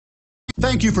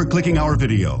Thank you for clicking our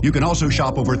video. You can also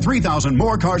shop over 3,000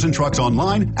 more cars and trucks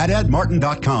online at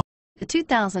edmartin.com. The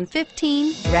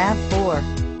 2015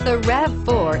 RAV4. The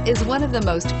RAV4 is one of the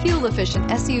most fuel-efficient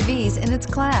SUVs in its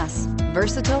class.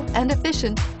 Versatile and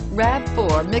efficient,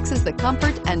 RAV4 mixes the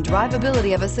comfort and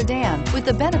drivability of a sedan with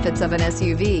the benefits of an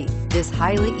SUV. This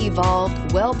highly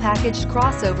evolved, well-packaged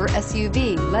crossover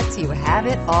SUV lets you have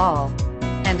it all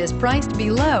and is priced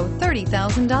below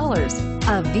 $30,000.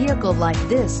 A vehicle like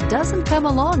this doesn't come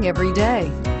along every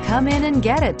day. Come in and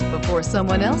get it before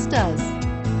someone else does.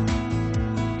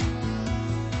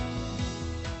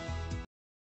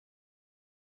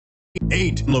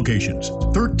 Eight locations,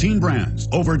 13 brands,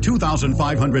 over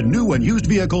 2,500 new and used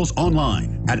vehicles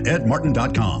online at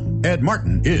edmartin.com. Ed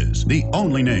Martin is the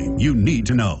only name you need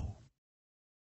to know.